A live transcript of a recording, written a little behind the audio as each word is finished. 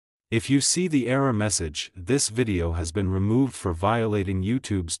If you see the error message, "This video has been removed for violating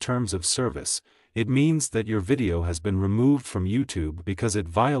YouTube's terms of service," it means that your video has been removed from YouTube because it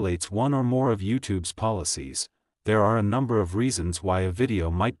violates one or more of YouTube's policies. There are a number of reasons why a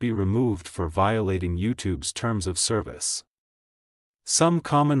video might be removed for violating YouTube's terms of service. Some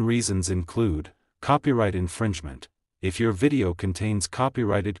common reasons include copyright infringement. If your video contains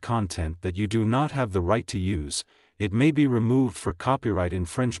copyrighted content that you do not have the right to use, it may be removed for copyright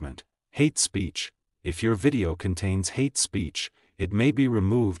infringement. Hate speech. If your video contains hate speech, it may be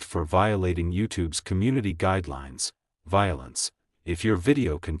removed for violating YouTube's community guidelines. Violence. If your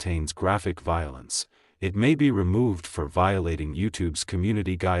video contains graphic violence, it may be removed for violating YouTube's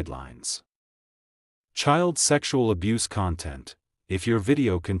community guidelines. Child sexual abuse content. If your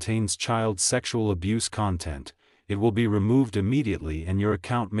video contains child sexual abuse content, it will be removed immediately and your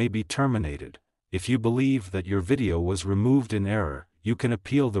account may be terminated. If you believe that your video was removed in error, you can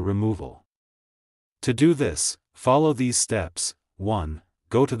appeal the removal. To do this, follow these steps. 1.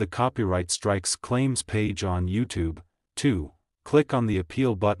 Go to the Copyright Strikes Claims page on YouTube. 2. Click on the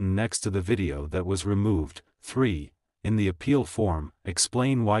appeal button next to the video that was removed. 3. In the appeal form,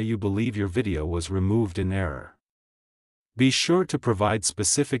 explain why you believe your video was removed in error. Be sure to provide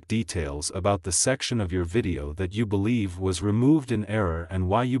specific details about the section of your video that you believe was removed in error and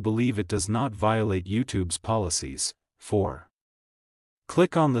why you believe it does not violate YouTube's policies. 4.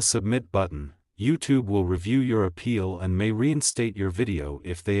 Click on the Submit button. YouTube will review your appeal and may reinstate your video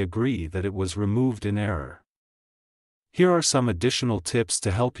if they agree that it was removed in error. Here are some additional tips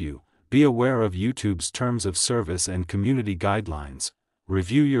to help you. Be aware of YouTube's terms of service and community guidelines.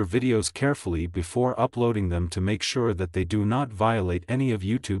 Review your videos carefully before uploading them to make sure that they do not violate any of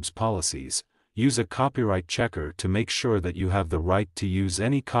YouTube's policies. Use a copyright checker to make sure that you have the right to use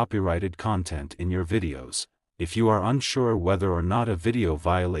any copyrighted content in your videos. If you are unsure whether or not a video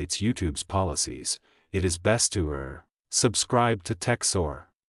violates YouTube's policies, it is best to subscribe to TechSoar.